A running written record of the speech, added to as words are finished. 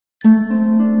Hey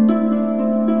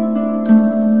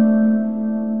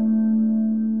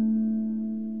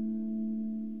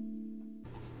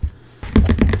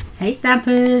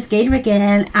Stampers, Gaynor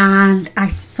again, and I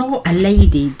saw a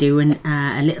lady doing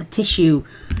a little tissue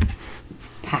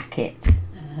packet.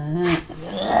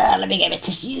 Let me get my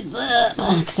tissues up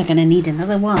because I'm going to need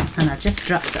another one, and I've just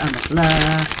dropped it on the floor.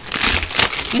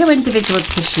 You know, individual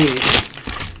tissues.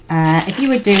 If you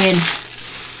were doing,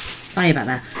 sorry about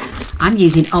that, I'm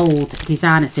using old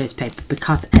designer series paper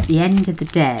because at the end of the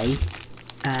day,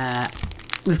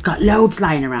 we've got loads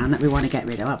lying around that we want to get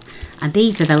rid of, and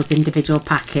these are those individual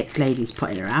packets ladies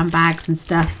put in their handbags and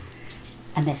stuff,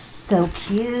 and they're so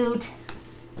cute.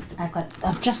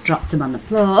 I've just dropped them on the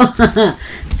floor.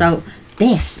 So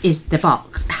this is the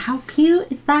box. How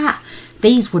cute is that?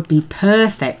 These would be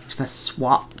perfect for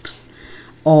swaps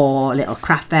or little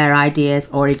craft fair ideas,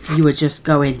 or if you were just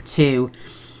going to,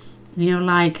 you know,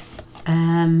 like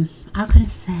how can I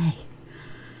say,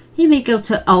 you may go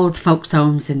to old folks'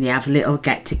 homes and they have little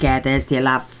get-togethers. They'll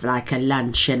have like a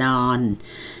luncheon on,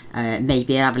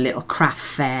 maybe have a little craft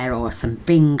fair or some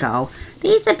bingo.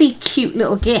 These would be cute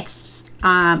little gifts.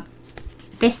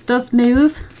 This does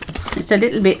move. It's a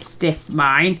little bit stiff,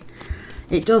 mine.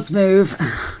 It does move,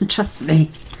 trust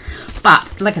me.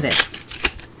 But look at this.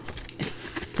 It's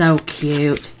so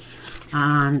cute.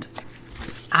 And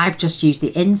I've just used the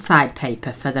inside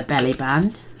paper for the belly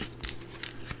band.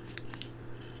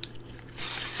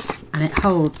 And it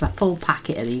holds a full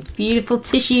packet of these beautiful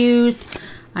tissues.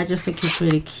 I just think it's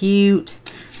really cute.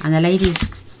 And the lady's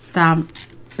stamp,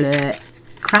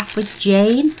 Craft with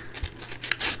Jane.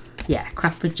 Yeah,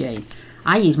 Craft with Jane.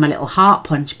 I use my little heart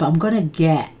punch, but I'm going to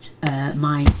get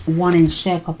my 1-inch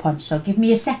circle punch. So give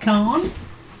me a second.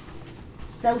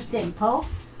 So simple.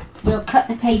 We'll cut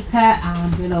the paper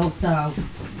and we'll also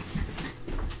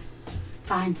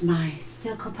find my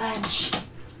circle punch.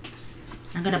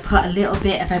 I'm going to put a little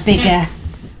bit of a bigger,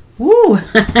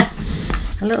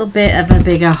 a little bit of a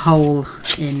bigger hole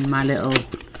in my little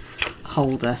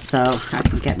holder so I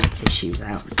can get my tissues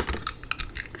out.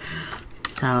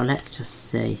 So let's just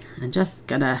see. I'm just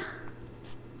going to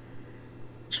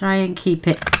try and keep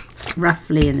it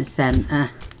roughly in the centre.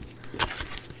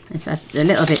 It's just a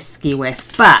little bit skewy,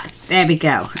 but there we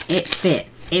go. It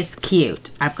fits. It's cute.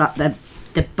 I've got the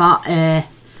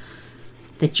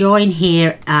join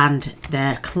here and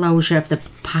the closure of the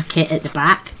packet at the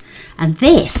back, and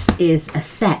this is a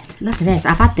set. Look at this.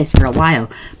 I've had this for a while,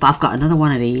 but I've got another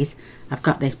one of these. I've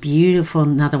got this beautiful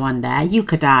another one there. You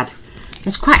could add,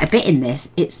 there's quite a bit in this.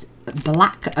 It's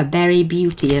Black a Berry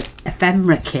Beauty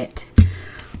ephemera kit,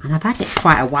 and I've had it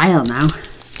quite a while now,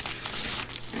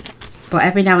 but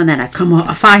every now and then I come up,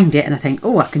 I find it and I think,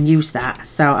 oh, I can use that.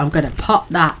 So I'm going to pop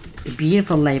that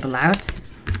beautiful label out.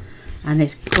 And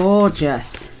this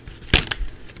gorgeous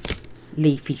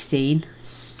leafy scene,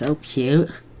 so cute.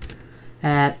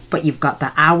 But you've got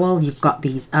the owl, you've got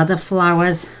these other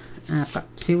flowers. I've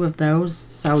got 2 of those,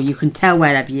 so you can tell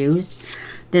where I've used.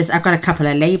 I've got a couple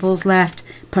of labels left,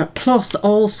 but plus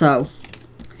also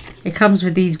it comes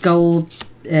with these gold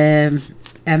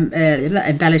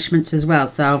embellishments as well.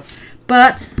 So,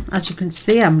 but as you can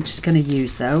see, I'm just going to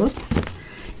use those.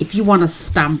 If you want to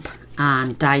stamp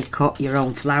and die cut your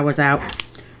own flowers out,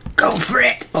 go for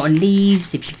it. Or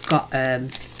leaves, if you've got the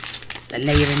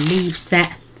layer and leaf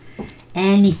set,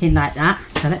 anything like that.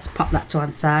 So let's pop that to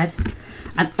one side.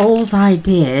 And all I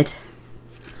did,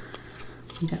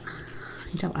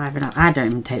 I don't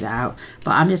even take that out,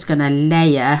 but I'm just going to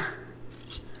layer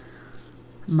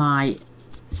my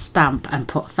stamp and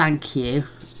put thank you,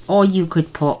 or you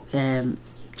could put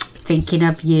thinking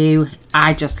of you.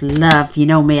 I just love, you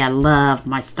know me, I love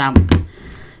my stamp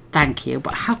thank you.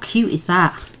 But how cute is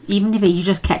that? Even if you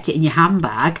just kept it in your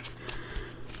handbag,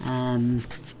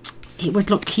 it would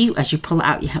look cute as you pull it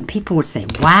out your hand. People would say,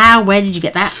 wow, where did you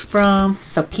get that from?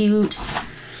 So cute.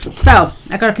 So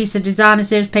I got a piece of designer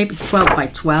series paper. It's 12 by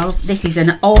 12. This is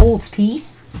an old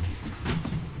piece.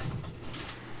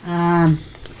 I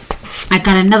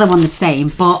got another one the same,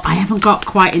 but I haven't got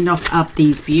quite enough of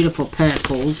these beautiful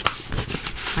purples.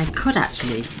 I could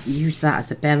actually use that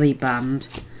as a belly band,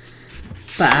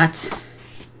 but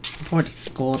I've already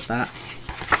scored that.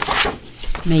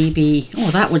 Maybe,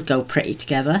 oh, that would go pretty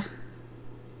together.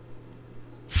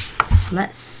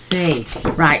 Let's see.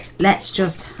 Right, let's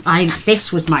just,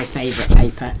 this was my favourite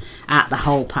paper at the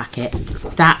whole packet.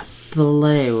 That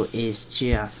blue is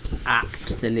just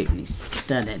absolutely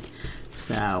stunning.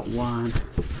 So, 1, 2.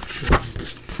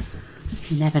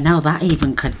 You never know, that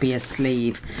even could be a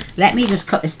sleeve. Let me just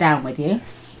cut this down with you.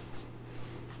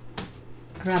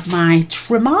 Grab my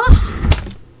trimmer.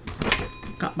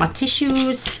 Got my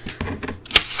tissues.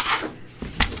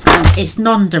 it's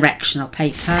non-directional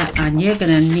paper, and you're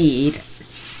going to need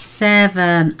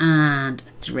 7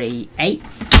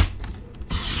 3/8.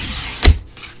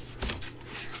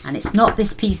 And it's not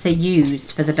this piece I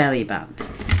used for the belly band.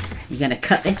 You're going to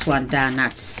cut this one down now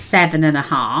to 7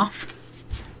 1/2.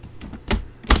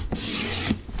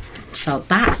 So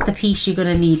that's the piece you're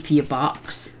going to need for your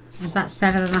box. Was that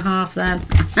 7 1/2 then?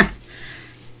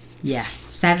 Yeah,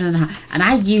 7 1/2. And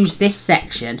I use this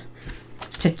section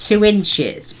to 2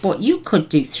 inches, but you could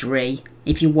do 3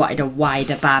 if you wanted a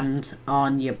wider band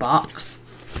on your box.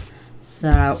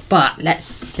 So, but let's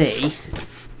see.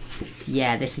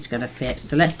 Yeah, this is going to fit.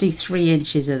 So let's do 3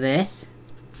 inches of this.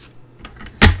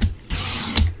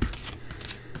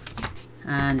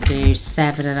 And do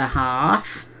 7 1/2.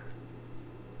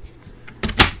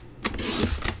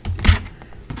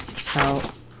 So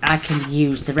I can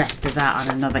use the rest of that on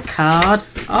another card.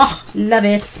 Oh, love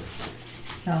it.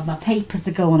 So my papers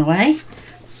are going away.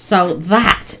 So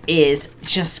that is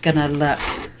just going to look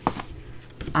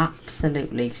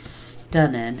absolutely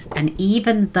stunning. And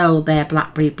even though they're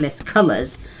Blackberry Bliss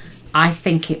colours, I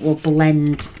think it will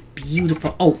blend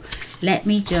beautiful. Oh, let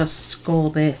me just score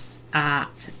this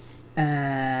at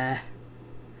 1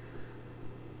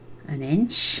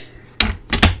 inch.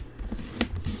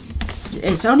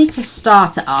 It's only to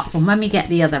start it off, and when we get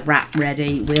the other wrap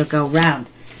ready, we'll go round.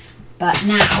 But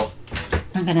now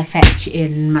I'm going to fetch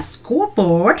in my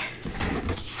scoreboard.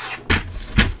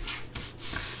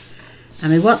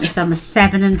 And we want this on the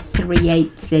 7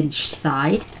 3/8 inch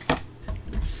side.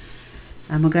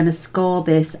 And we're going to score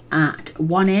this at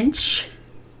 1 inch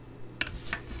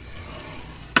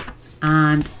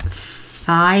and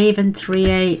 5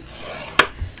 3/8,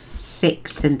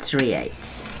 6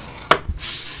 3/8.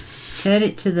 Turn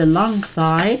it to the long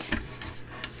side,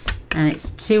 and it's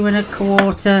 2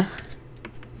 1/4,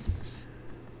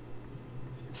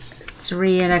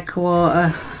 3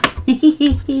 1/4,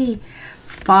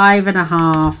 5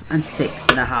 1/2, and 6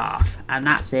 1/2, and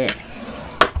that's it.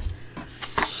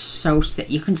 So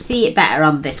you can see it better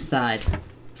on this side.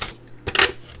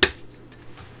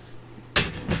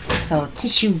 So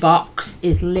tissue box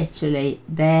is literally,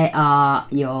 there are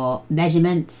your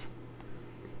measurements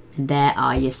and there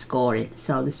are your scoring.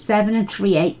 So the 7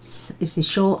 3/8 is the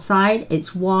short side.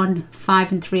 It's 1, 5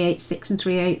 3/8, 6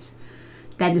 3/8.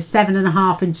 Then the 7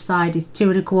 1/2 inch side is 2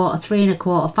 1/4, 3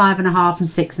 1/4, 5 1/2, and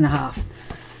 6 1/2.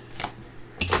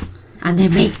 And they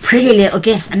make pretty little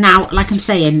gifts. And now, like I'm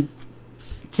saying,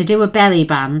 to do a belly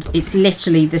band, it's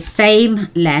literally the same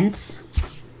length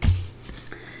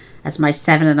as my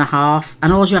 7 1/2,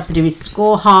 and all you have to do is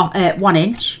score 1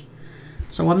 inch.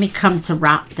 So when we come to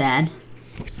wrap, then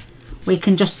we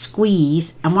can just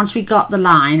squeeze, and once we got the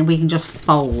line, we can just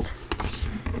fold.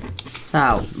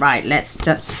 So right, let's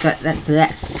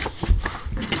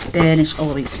burnish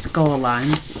all these score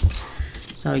lines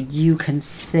so you can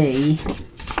see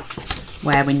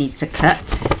where we need to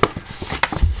cut,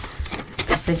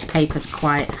 because this paper's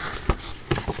quite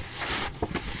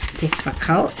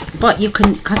difficult, but you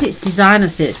can, because it's designer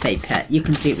series paper, you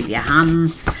can do it with your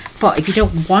hands. But if you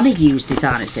don't want to use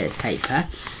designer series paper,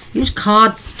 use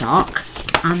cardstock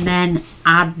and then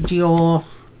add your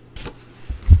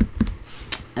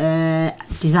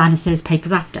designer series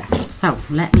papers after. So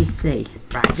let me see.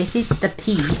 Right, this is the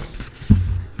piece.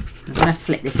 I'm going to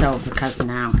flip this over because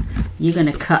now you're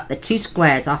going to cut the 2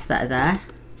 squares off that are there,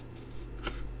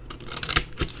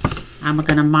 and we're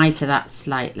going to mitre that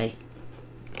slightly.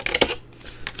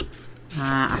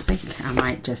 I think I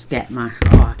might just get my,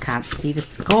 oh, I can't see the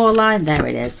score line, there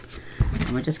it is.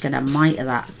 And we're just going to mitre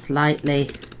that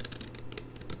slightly,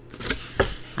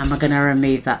 and we're going to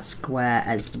remove that square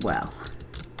as well.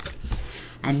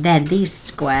 And then these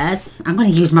squares, I'm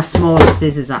going to use my smaller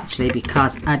scissors actually,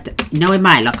 because you know, in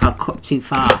my look I'll cut too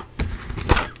far.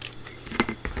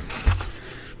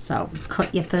 So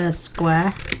cut your first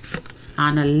square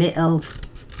and a little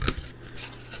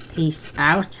piece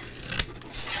out.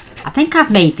 I think I've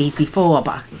made these before,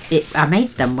 but I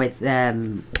made them with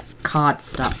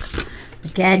cardstock.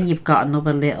 Again, you've got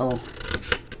another little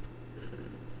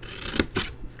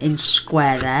inch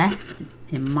square there.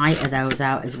 You mitre those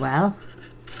out as well.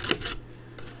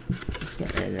 Let's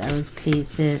get rid of those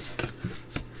pieces.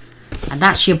 And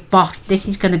that's your box. This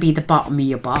is going to be the bottom of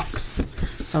your box.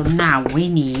 So now we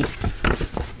need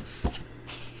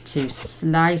to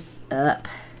slice up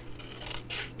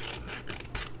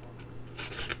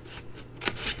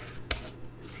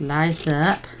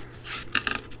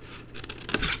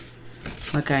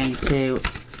we're going to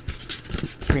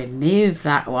remove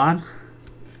that one,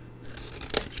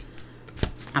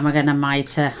 and we're going to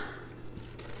mitre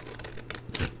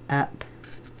up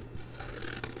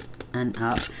and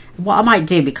up. What I might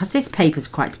do, because this paper is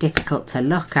quite difficult to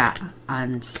look at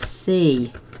and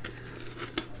see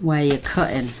where you're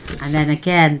cutting, and then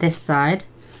again this side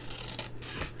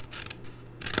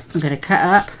I'm going to cut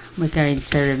up, we're going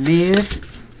to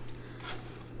remove,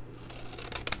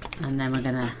 and then we're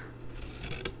going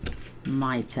to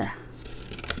miter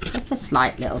just a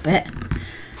slight little bit.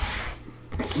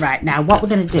 Right, now what we're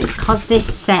going to do, because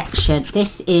this section,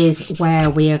 this is where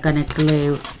we are going to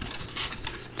glue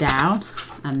down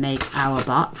and make our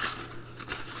box.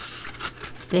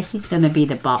 This is going to be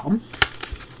the bottom.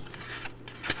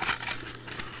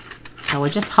 So we're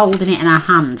just holding it in our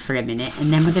hand for a minute,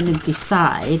 and then we're going to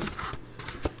decide,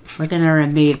 we're going to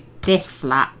remove this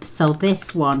flap so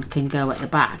this one can go at the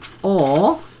back,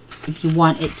 or if you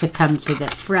want it to come to the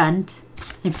front.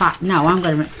 In fact, no, I'm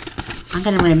going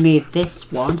to remove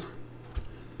this one,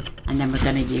 and then we're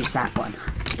going to use that one.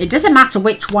 It doesn't matter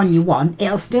which one you want,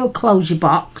 it'll still close your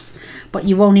box, but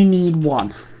you only need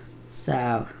one.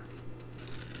 So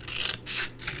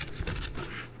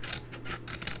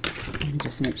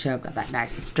just make sure I've got that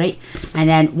nice and straight. And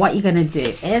then what you're going to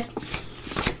do is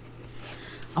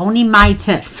only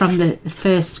miter from the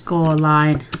first score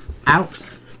line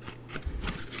out.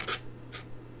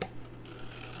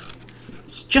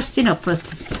 It's just enough for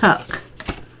us to tuck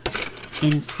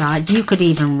inside. You could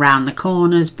even round the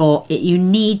corners, but you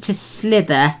need to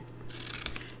slither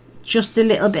just a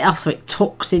little bit off so it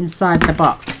tucks inside the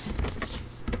box.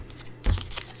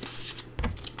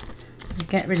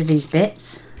 Get rid of these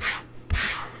bits.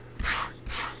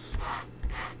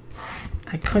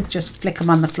 I could just flick them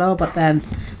on the floor, but then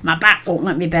my back won't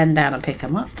let me bend down and pick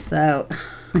them up, so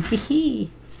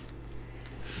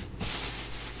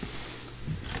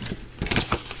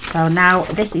so now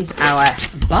this is our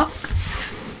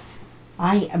box.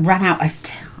 I ran out of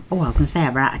I was going to say I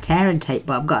ran out of tearing tape,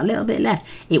 but I've got a little bit left.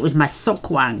 It was my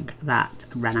sukwang that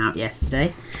ran out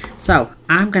yesterday, so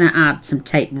I'm going to add some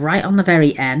tape right on the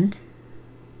very end.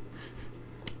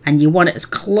 And you want it as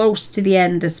close to the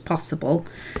end as possible,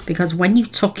 because when you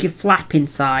tuck your flap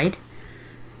inside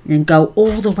and go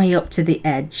all the way up to the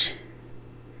edge,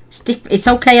 it's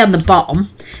okay on the bottom,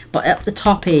 but up the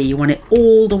top here you want it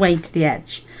all the way to the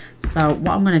edge. So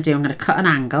what I'm going to do, I'm going to cut an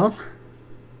angle,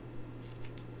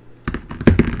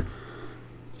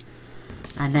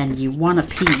 and then you want a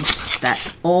piece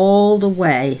that's all the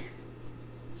way.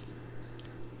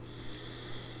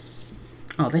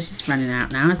 Oh, this is running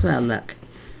out now as well, look.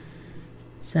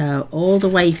 So all the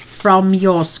way from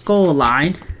your score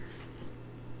line.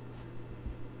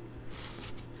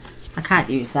 I can't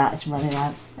use that, it's running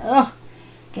out. Oh,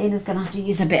 Gaynor's gonna have to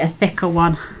use a bit of thicker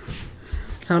one.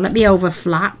 So let me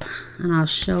overflap and I'll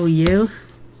show you.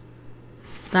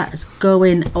 That's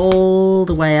going all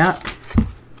the way up.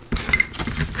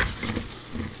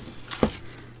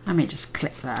 Let me just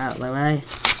clip that out of the way.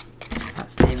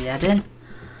 That's Davy head in.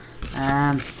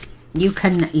 You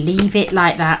can leave it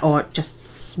like that or just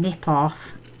snip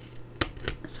off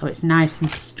so it's nice and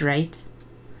straight.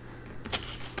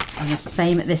 And the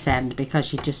same at this end,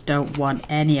 because you just don't want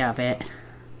any of it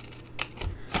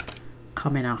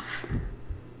coming off.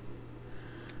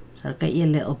 So get your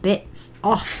little bits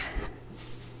off.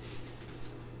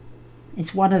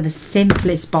 It's one of the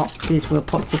simplest boxes we'll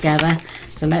put together.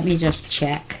 So let me just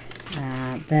check.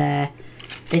 There.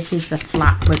 This is the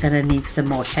flap we're going to need some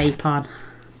more tape on.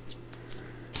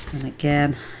 And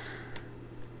again,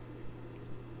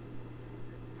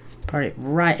 put it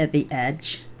right at the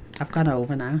edge. I've gone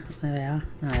over now. There we are.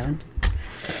 No, I haven't.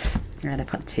 I'm going to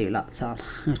put two lots on.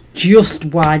 Just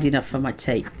wide enough for my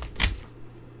tape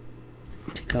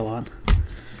to go on.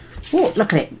 Oh,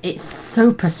 look at it. It's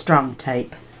super strong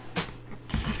tape.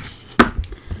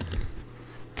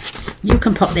 You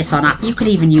can put this on. You can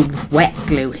even use wet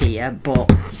glue here,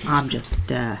 but I'm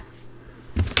just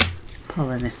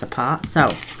pulling this apart.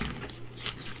 So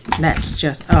let's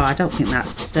just, oh, I don't think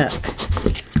that's stuck.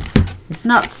 It's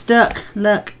not stuck.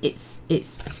 Look, it's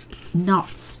not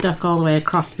stuck all the way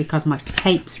across because my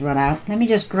tape's run out. Let me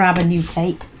just grab a new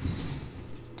tape.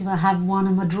 Do I have one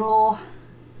in my drawer?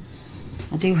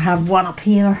 I do have one up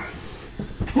here.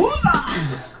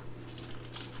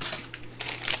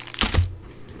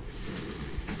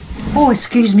 Oh,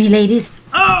 excuse me, ladies.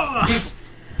 Oh,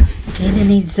 Gaynor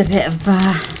needs a bit of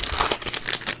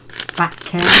back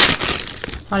care.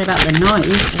 Sorry about the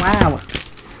noise. Wow.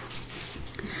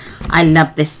 I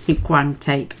love this Sukwang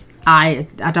tape. I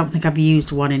don't think I've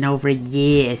used one in over a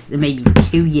year, maybe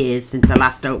 2 years since I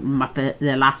last opened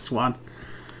the last one.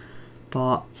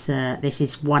 But this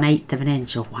is 1/8 of an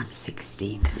inch or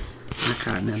 1/16. I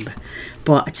can't remember.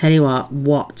 But I tell you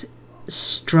what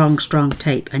strong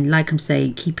tape, and like I'm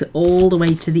saying, keep it all the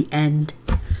way to the end,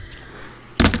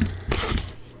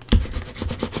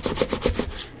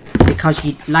 because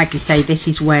you, like you say, this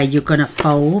is where you're gonna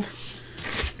fold.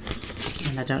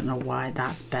 And I don't know why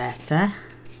that's better.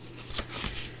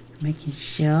 Making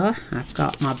sure I've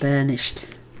got my burnished.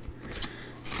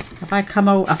 Have I come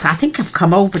over? I think I've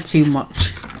come over too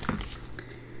much.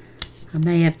 I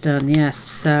may have done, yes.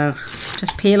 So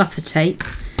just peel off the tape,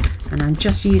 and I'm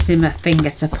just using my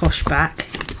finger to push back.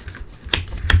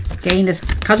 Again,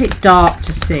 because it's dark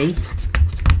to see,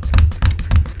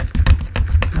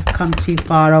 I've come too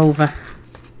far over.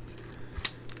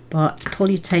 But pull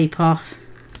your tape off,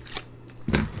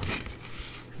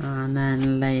 and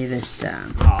then lay this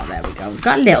down. Oh, there we go. We've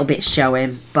got a little bit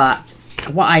showing, but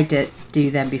what I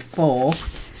do then before,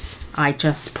 I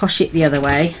just push it the other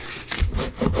way,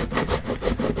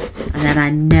 and then I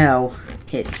know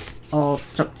it's all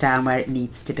stuck down where it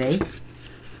needs to be.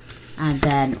 And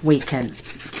then we can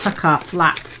tuck our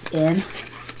flaps in.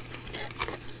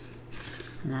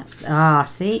 Ah,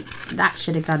 see, that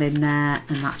should have gone in there,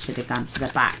 and that should have gone to the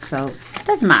back. So it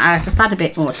doesn't matter, I just add a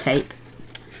bit more tape,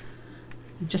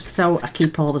 just so I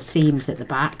keep all the seams at the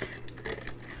back.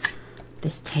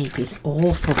 This tape is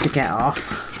awful to get off.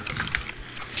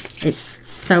 It's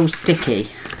so sticky,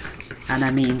 and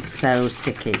I mean so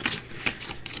sticky.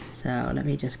 So let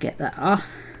me just get that off.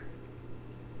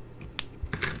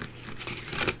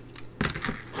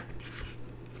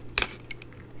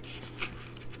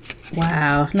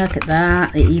 Wow, look at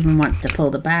that. It even wants to pull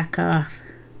the back off.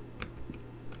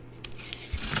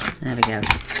 There we go.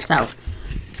 So,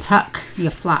 tuck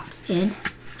your flaps in.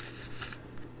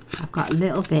 I've got a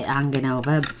little bit hanging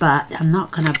over, but I'm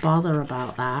not going to bother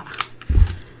about that.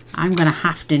 I'm going to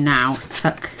have to now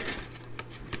tuck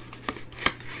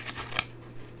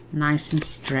nice and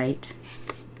straight.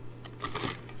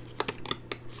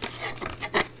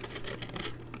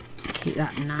 Keep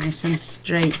that nice and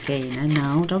straight, Gaynor.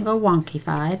 No, don't go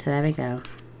wonky-fied. There we go.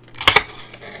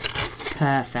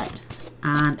 Perfect.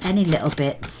 And any little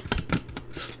bits.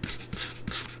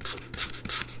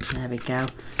 There we go.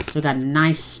 So we've got a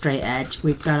nice straight edge.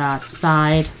 We've got our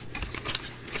side.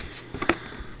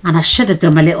 And I should have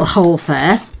done my little hole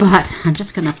first, but I'm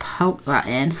just going to poke that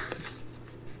in.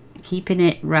 Keeping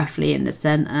it roughly in the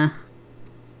centre.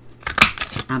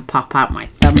 And pop out my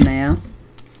thumbnail.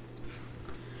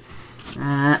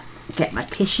 Get my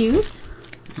tissues.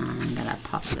 I'm going to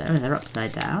pop them. They're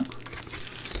upside down.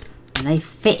 And they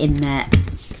fit in there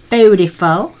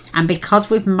beautiful. And because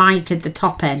we've mitered the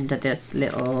top end of this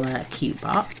little cute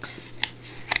box,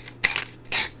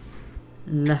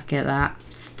 look at that.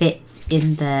 Fits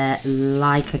in there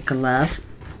like a glove.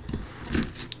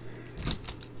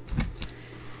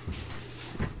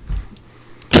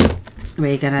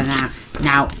 We're going to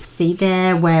now see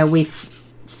there where we've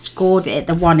scored it at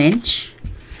the 1 inch.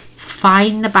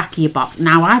 Find the back of your box.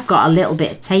 Now I've got a little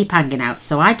bit of tape hanging out,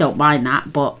 so I don't mind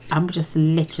that, but I'm just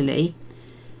literally,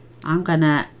 I'm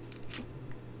gonna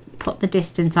put the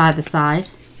distance either side.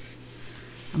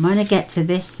 I'm gonna get to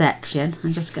this section.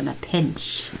 I'm just gonna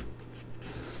pinch.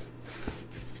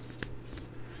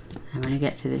 I'm gonna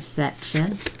get to this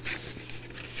section.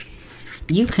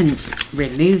 You can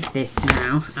remove this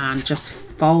now and just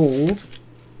fold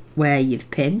where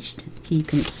you've pinched,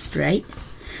 keeping it straight.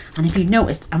 And if you've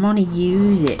noticed, I'm only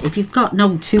using it. If you've got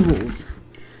no tools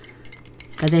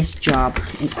for this job,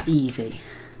 it's easy.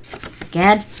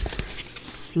 Again,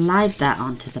 slide that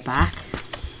onto the back.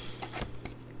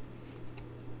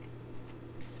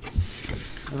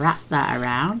 Wrap that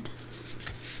around.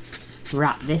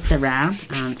 Wrap this around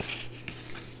and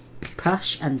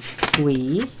push and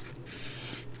squeeze.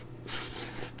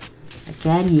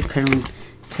 Again, you can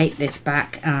take this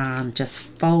back and just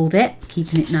fold it,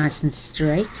 keeping it nice and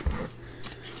straight,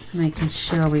 making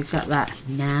sure we've got that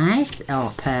nice.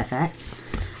 Oh, perfect.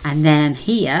 And then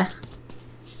here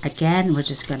again, we're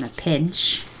just going to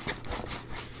pinch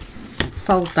and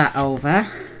fold that over,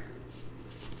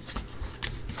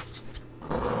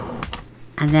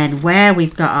 and then where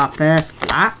we've got our first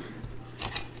flap,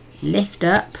 lift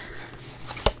up,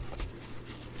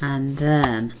 and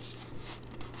then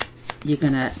you're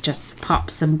going to just pop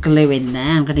some glue in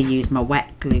there. I'm going to use my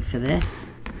wet glue for this.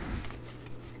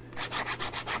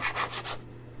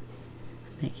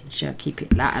 Making sure I keep it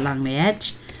that along the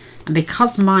edge. And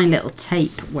because my little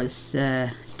tape was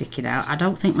sticking out, I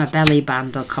don't think my belly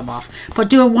band will come off.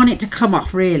 But do I want it to come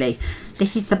off, really?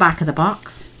 This is the back of the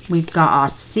box. We've got our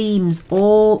seams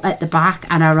all at the back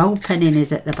and our opening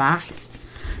is at the back.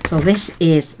 So this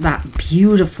is that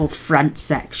beautiful front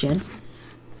section.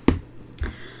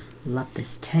 Love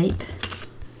this tape.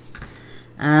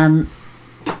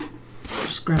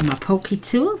 Just grab my pokey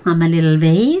tool and my little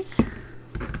vase.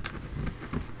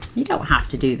 You don't have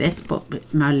to do this,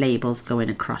 but my label's going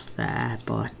across there.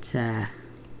 But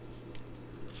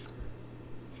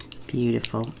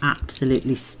beautiful,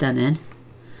 absolutely stunning.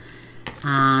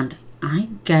 And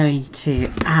I'm going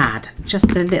to add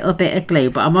just a little bit of glue,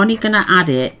 but I'm only going to add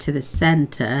it to the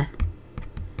center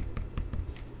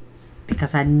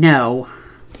because I know.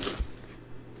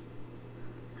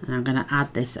 And I'm going to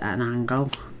add this at an angle.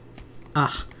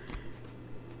 Ah,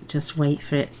 just wait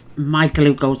for it. My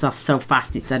glue goes off so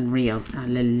fast, it's unreal. I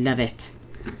love it.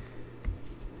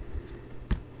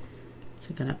 So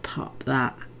I'm going to pop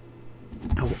that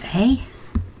away.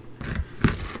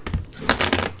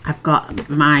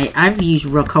 I've used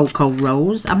Rococo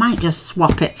Rose. I might just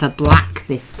swap it for black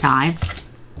this time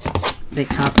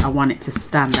because I want it to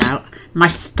stand out. My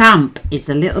stamp is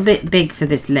a little bit big for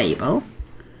this label,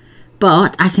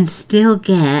 but I can still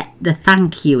get the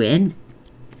thank you in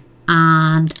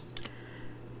and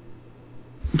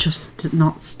just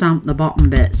not stamp the bottom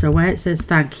bit. So where it says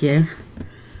thank you,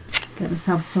 get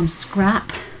myself some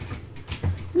scrap.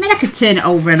 I mean, I could turn it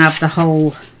over and have the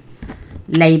whole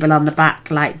label on the back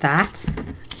like that,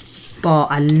 but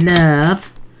I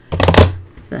love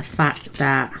the fact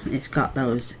that it's got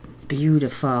those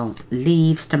beautiful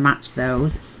leaves to match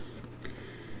those.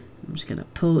 I'm just going to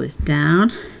pull this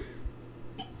down,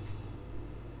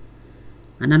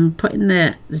 and I'm putting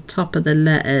the top of the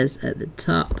letters at the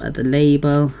top of the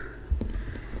label.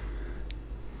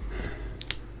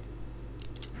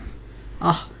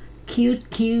 Oh, cute,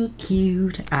 cute,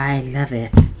 cute. I love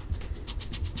it.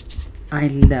 I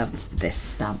love this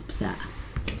stamp set.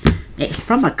 It's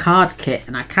from a card kit,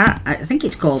 and I think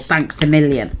it's called Thanks a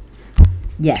Million.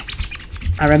 Yes,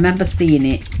 I remember seeing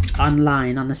it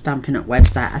online on the Stampin' Up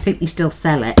website. I think they still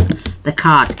sell it, the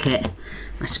card kit.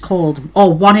 It's called,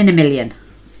 1 in a Million.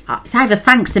 It's either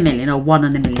Thanks a Million or 1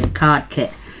 in a Million card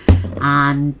kit.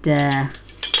 And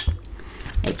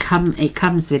it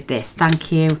comes with this.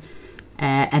 Thank you.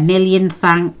 A million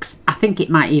thanks. I think it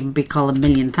might even be called a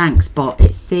million thanks, but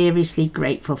it's seriously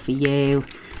grateful for you,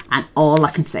 and all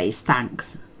I can say is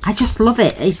thanks. I just love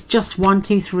it. It's just 1,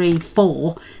 2, 3,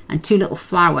 4 and 2 little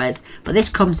flowers, but this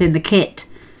comes in the kit,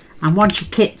 and once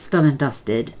your kit's done and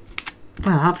dusted,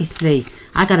 well, obviously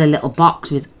I got a little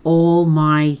box with all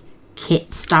my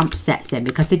kit stamp sets in,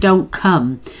 because they don't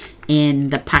come in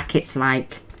the packets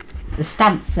like the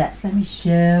stamp sets. Let me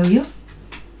show you.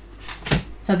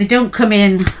 So they don't come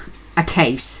in a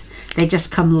case, they just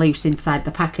come loose inside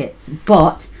the packets.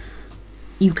 But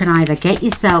you can either get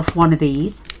yourself one of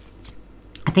these.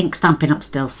 I think Stampin' Up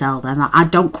still sell them. I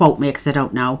don't quote me because I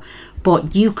don't know.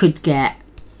 But you could get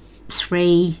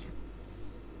 3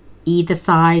 either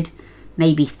side,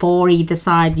 maybe 4 either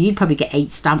side. You'd probably get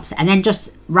 8 stamps, and then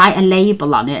just write a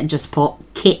label on it and just put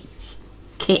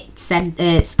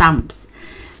stamps.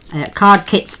 Card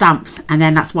kit stamps, and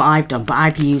then that's what I've done. But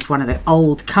I've used one of the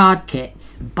old card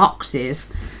kits boxes,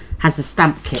 has a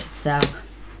stamp kit. So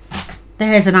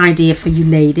there's an idea for you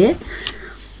ladies.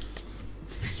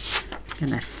 I'm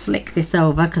gonna flick this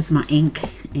over because my ink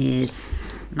is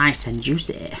nice and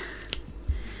juicy,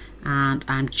 and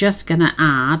I'm just gonna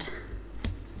add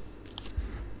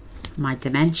my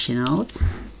dimensionals.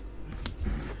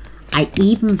 I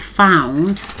even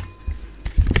found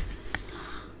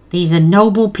these are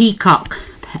Noble Peacock,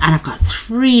 and I've got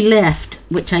 3 left,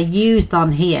 which I used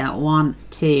on here. 1,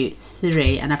 2,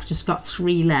 3, and I've just got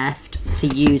 3 left to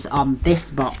use on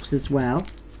this box as well.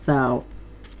 So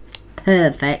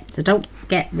perfect. So don't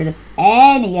get rid of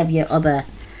any of your other.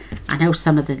 I know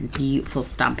some of the beautiful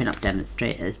Stampin' Up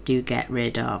demonstrators do get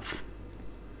rid of.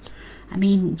 I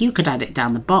mean, you could add it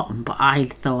down the bottom, but I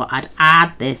thought I'd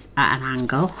add this at an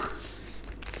angle.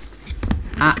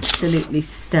 Absolutely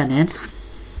stunning.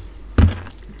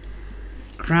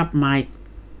 Grab my,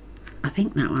 I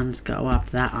think that one's got to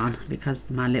have that on because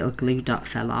my little glue dot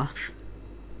fell off.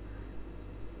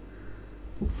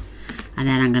 And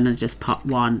then I'm going to just pop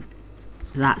one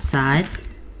that side.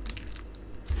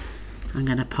 I'm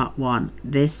going to pop one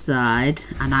this side,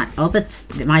 and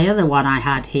my other one I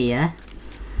had here.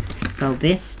 So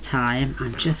this time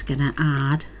I'm just going to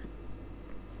add,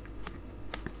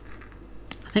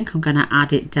 I think I'm going to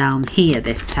add it down here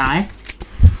this time.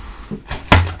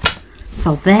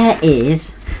 So there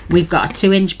is, we've got a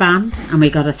 2-inch band and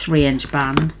we've got a 3-inch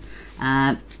band.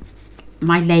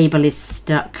 My label is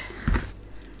stuck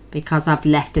because I've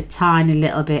left a tiny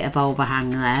little bit of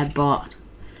overhang there, but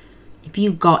if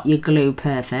you got your glue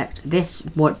perfect,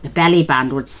 the belly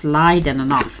band would slide in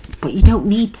and off, but you don't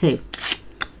need to.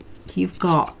 You've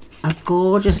got a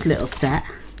gorgeous little set.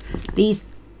 These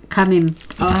come in,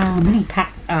 oh, many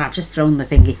pack, oh, I've just thrown the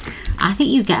thingy. I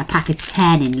think you get a pack of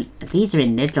 10 in, these are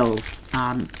in Lidl's.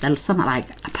 They're something like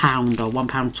 £1 or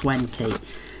 £1.20.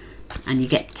 And you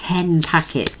get 10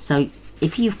 packets. So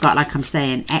if you've got, like I'm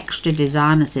saying, extra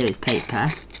designer series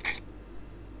paper,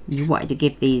 you wanted to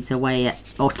give these away at,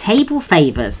 or table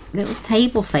favours, little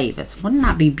table favours. Wouldn't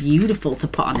that be beautiful to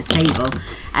put on a table?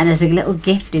 And there's a little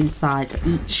gift inside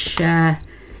for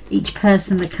each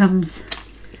person that comes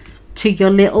to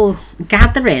your little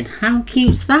gathering. How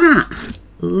cute's that?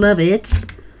 Love it.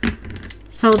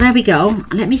 So there we go.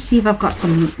 Let me see if I've got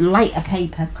some lighter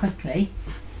paper quickly,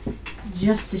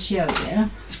 just to show you.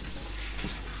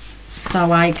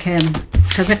 So I can,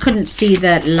 because I couldn't see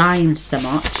the lines so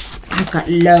much, I've got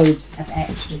loads of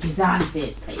extra design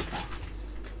series paper.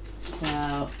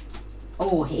 So,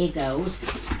 oh, here goes.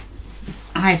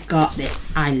 I've got this.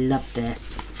 I love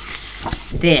this.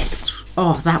 This,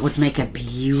 oh, that would make a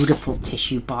beautiful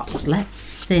tissue box. Let's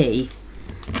see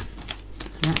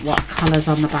what colour's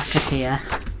on the back of here.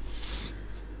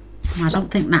 I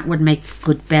don't think that would make a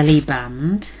good belly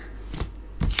band.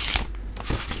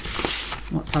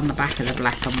 What's on the back of the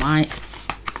black and white?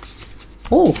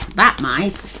 Oh, that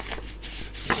might.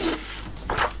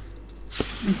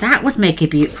 That would make a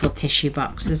beautiful tissue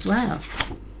box as well.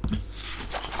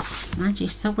 Imagine,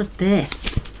 so would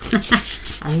this.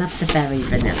 I love the berry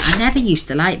vanilla. I never used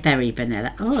to like berry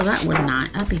vanilla. Oh, that would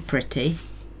not. That'd be pretty.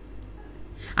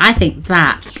 I think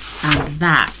that and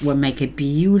that would make a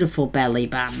beautiful belly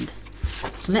band.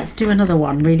 So let's do another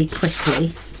one really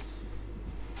quickly.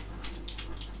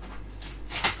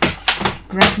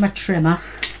 Grab my trimmer.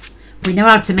 We know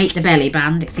how to make the belly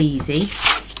band. It's easy.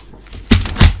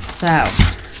 So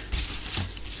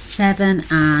 7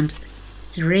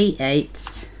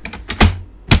 3/8.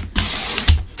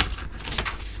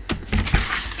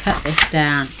 Cut this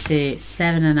down to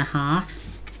 7.5.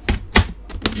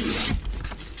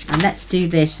 And let's do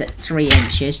this at 3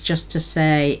 inches, just to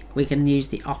say we can use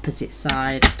the opposite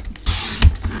side.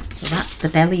 So that's the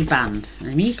belly band.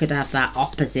 And you could have that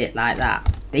opposite like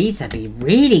that. These would be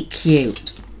really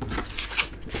cute.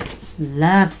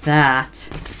 Love that.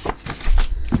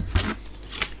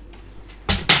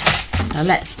 So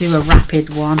let's do a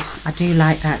rapid one. I do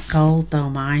like that gold though,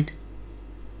 mine.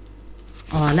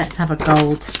 Oh, let's have a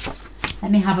gold.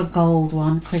 Let me have a gold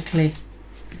one quickly.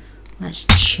 Let's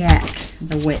check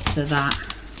the width of that.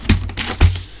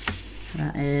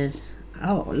 That is,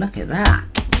 oh, look at that.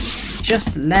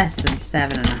 Just less than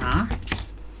 7.5.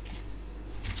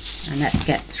 And let's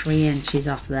get 3 inches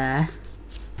off there.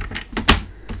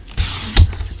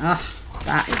 Oh,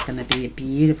 that is going to be a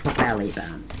beautiful belly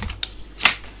band.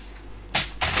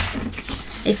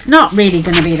 It's not really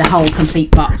going to be the whole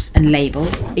complete box and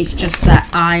labels. It's just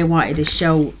that I wanted to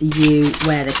show you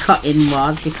where the cutting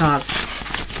was, because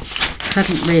I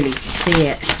couldn't really see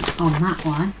it on that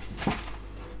one.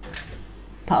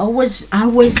 But I always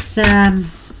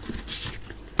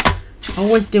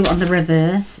do it on the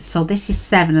reverse. So this is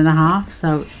 7.5,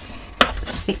 so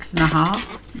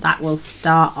 6.5. That will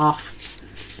start off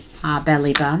our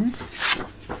belly band.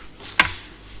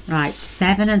 Right,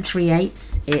 7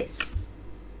 3/8. It's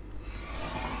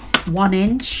 1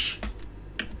 inch,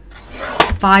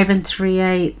 5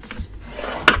 3/8,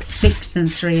 6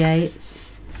 3/8,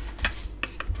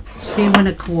 2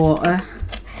 1/4,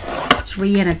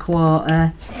 3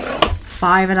 1/4,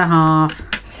 5.5,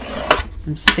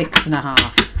 and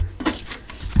 6.5.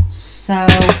 So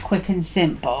quick and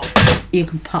simple. You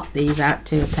can pop these out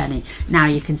to a penny. Now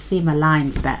you can see my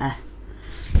lines better.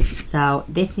 So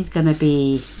this is going to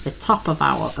be the top of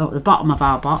our, the bottom of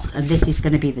our box, and this is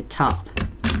going to be the top.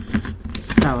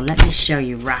 So let me show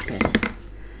you rapid.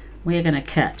 We're going to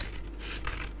cut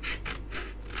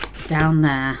down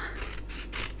there,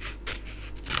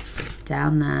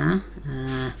 down there.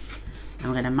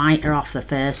 I'm going to miter off the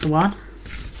first one,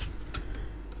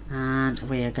 and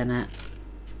we're going to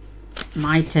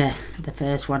miter the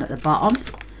first one at the bottom,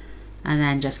 and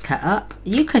then just cut up.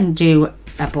 You can do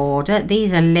a border.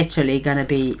 These are literally going to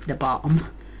be the bottom,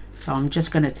 so I'm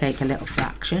just going to take a little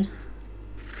fraction.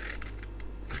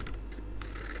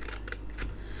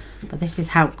 But this is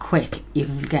how quick you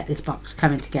can get this box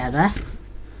coming together.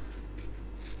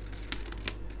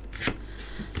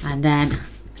 And then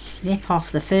snip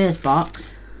off the first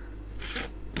box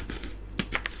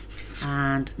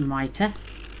and miter.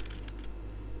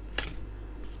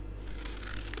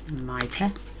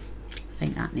 Miter. I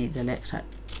think that needs a little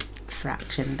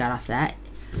fraction got off there.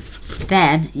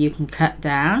 Then you can cut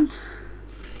down.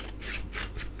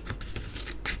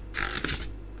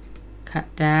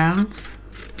 Cut down.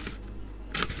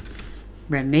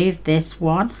 Remove this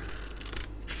one,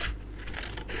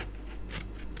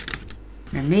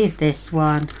 remove this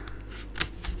one,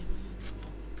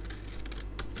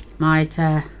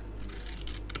 mitre.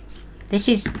 This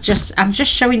is just, I'm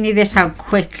just showing you this how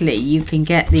quickly you can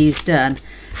get these done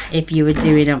if you were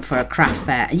doing them for a craft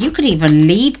fair. And you could even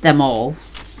leave them all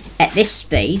at this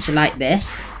stage like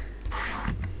this,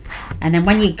 and then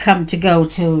when you come to go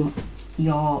to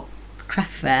your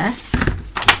craft fair,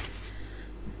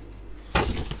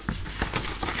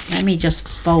 let me just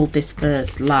fold this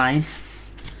first line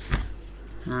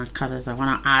because I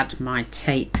want to add my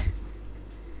tape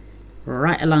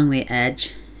right along the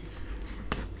edge,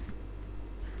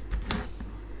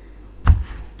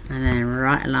 and then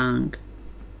right along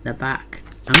the back.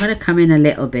 I'm going to come in a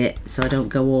little bit so I don't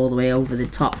go all the way over the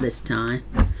top this time,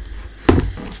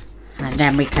 and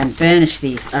then we can burnish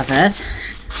these others.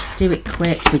 Just do it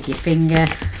quick with your finger.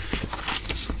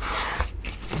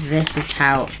 This is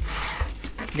how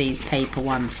these paper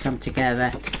ones come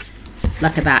together.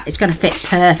 Look at that, it's going to fit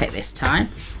perfect this time.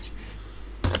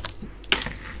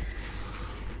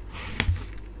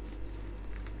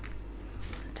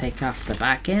 Take off the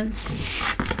backing.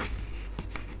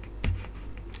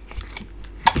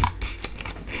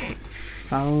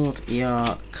 Fold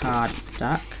your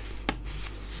cardstock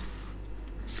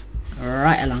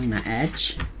right along the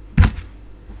edge.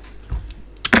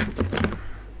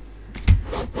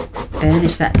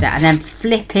 Burnish that down and then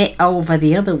flip it over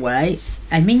the other way.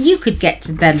 I mean, you could get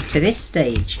to this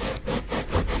stage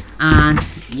and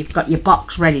you've got your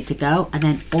box ready to go, and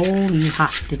then all you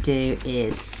have to do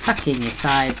is tuck in your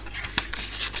sides.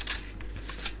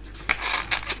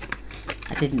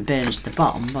 I didn't burnish the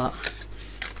bottom, but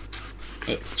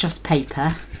it's just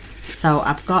paper. So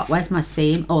I've got, where's my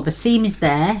seam? Oh, the seam is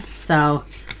there, so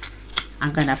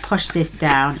I'm going to push this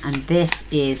down, and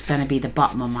this is going to be the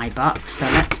bottom of my box. So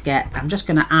let's get, I'm just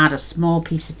going to add a small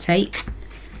piece of tape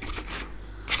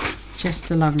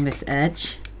just along this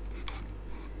edge,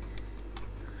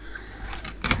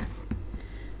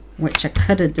 which I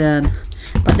could have done,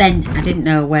 but then I didn't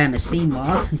know where my seam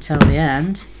was until the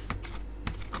end.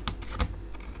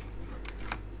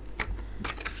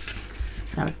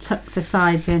 So tuck the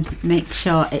sides in, make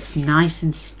sure it's nice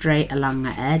and straight along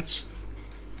the edge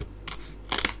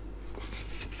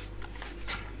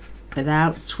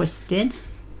without twisting.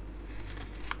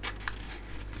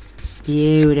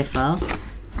 Beautiful.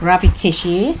 Grab your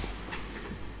tissues.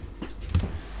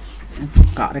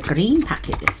 I've got a green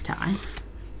packet this time.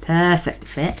 Perfect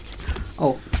fit.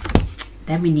 Oh,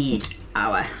 then we need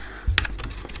our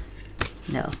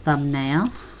little thumbnail,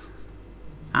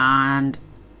 and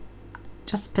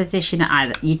just position it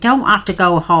either. You don't have to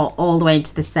go all the way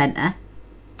into the center.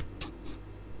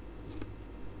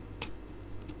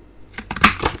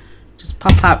 Just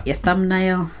pop out your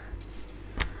thumbnail,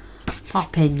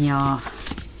 pop in your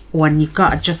one. You've got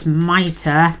to just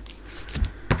mitre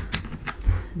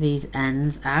these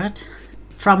ends out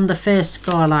from the first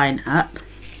score line up.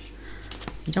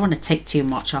 You don't want to take too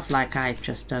much off like I've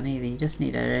just done either. You just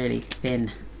need a really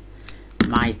thin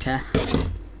mitre.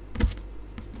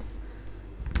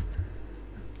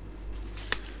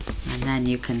 And then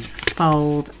you can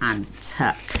fold and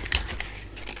tuck.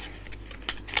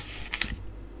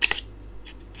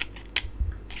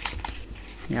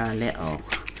 Your little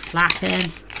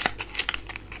flapping.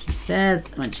 She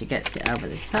says when she gets it over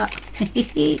the top.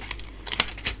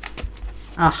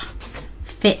 Oh,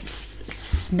 fits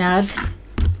snug.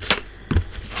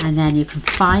 And then you can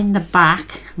find the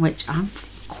back, which I'm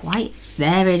quite,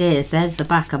 there it is, there's the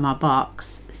back of my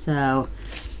box. So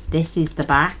this is the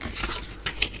back.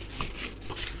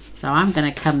 So I'm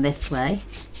going to come this way,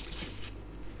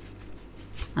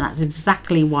 and that's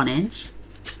exactly 1 inch.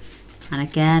 And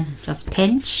again, just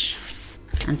pinch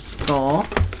and score,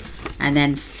 and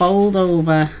then fold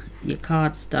over your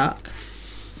cardstock,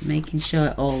 making sure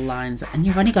it all lines up. And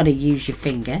you've only got to use your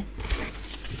finger.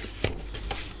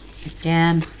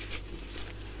 Again,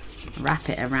 wrap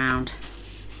it around.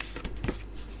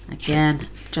 Again,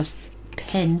 just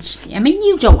pinch. I mean,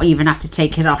 you don't even have to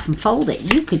take it off and fold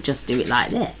it. You could just do it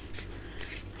like this.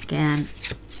 Again,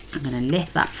 I'm going to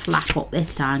lift that flap up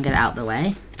this time, get it out of the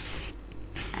way,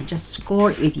 and just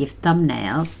score it with your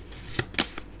thumbnail,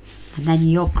 and then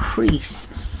your crease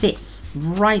sits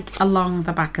right along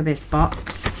the back of this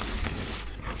box.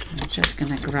 I'm just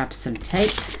going to grab some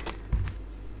tape.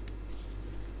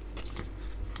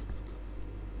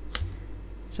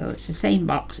 So it's the same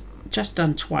box, just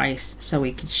done twice, so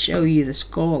we can show you the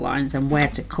score lines and where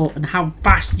to cut and how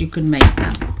fast you can make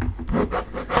them.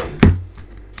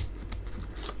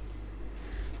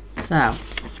 So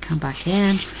come back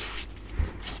in,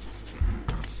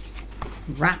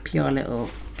 wrap your little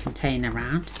container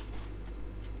around,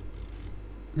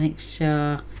 Make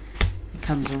sure it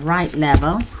comes right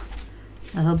level.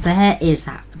 Oh, there is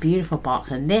that beautiful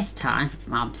box, and this time,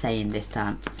 well, I'm saying this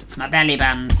time, my belly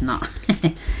band's not.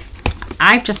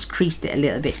 I've just creased it a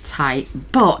little bit tight,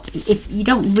 but if you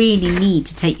don't really need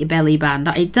to take your belly band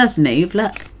out, it does move,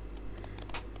 look.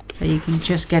 So you can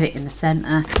just get it in the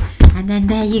centre, and then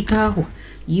there you go.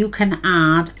 You can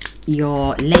add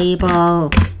your label.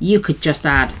 You could just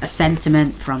add a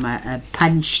sentiment from a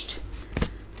punched.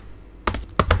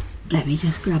 Let me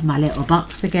just grab my little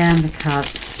box again,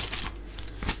 because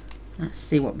let's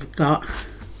see what we've got.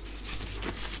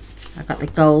 I've got the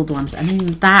gold ones. I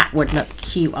mean, that would look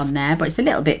cute on there, but it's a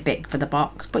little bit big for the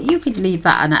box. But you could leave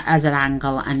that as an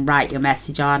angle and write your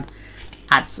message on.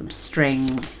 Add some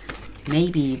string.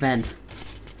 Maybe even...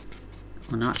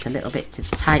 oh no, it's a little bit too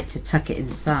tight to tuck it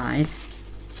inside.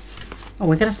 Oh,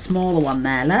 we've got a smaller one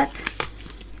there, look.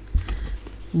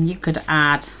 And you could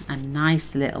add a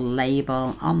nice little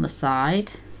label on the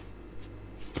side.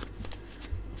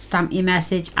 Stamp your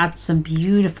message, add some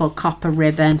beautiful copper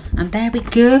ribbon, and there we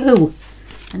go.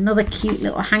 Another cute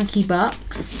little hanky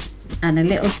box and a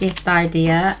little gift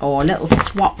idea or a little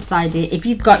swaps idea. If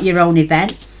you've got your own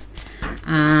events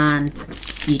and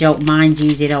you don't mind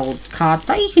using old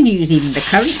cardstock, you can use even the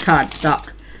current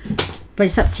cardstock, but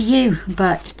it's up to you.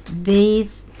 But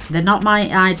these, they're not my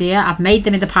idea. I've made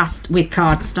them in the past with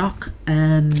cardstock,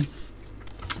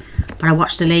 but I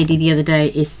watched a lady the other day.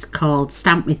 It's called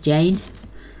Stamp with Jane.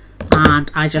 And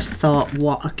I just thought,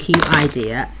 what a cute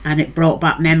idea, and it brought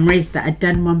back memories that I'd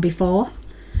done one before.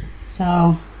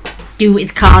 So do it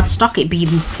with cardstock, it'd be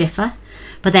even stiffer.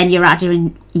 But then you're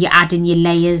adding your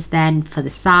layers then for the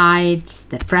sides,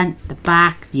 the front, the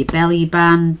back, your belly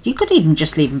band. You could even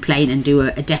just leave them plain and do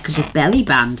a decorative belly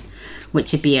band,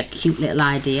 which would be a cute little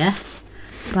idea.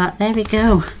 But there we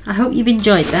go. I hope you've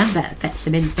enjoyed them. Better fetch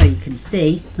them in so you can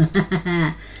see.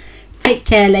 Take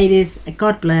care, ladies.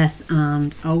 God bless,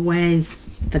 and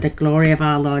always for the glory of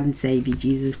our Lord and Saviour,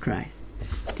 Jesus Christ.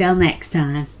 Till next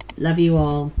time. Love you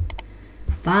all.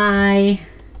 Bye.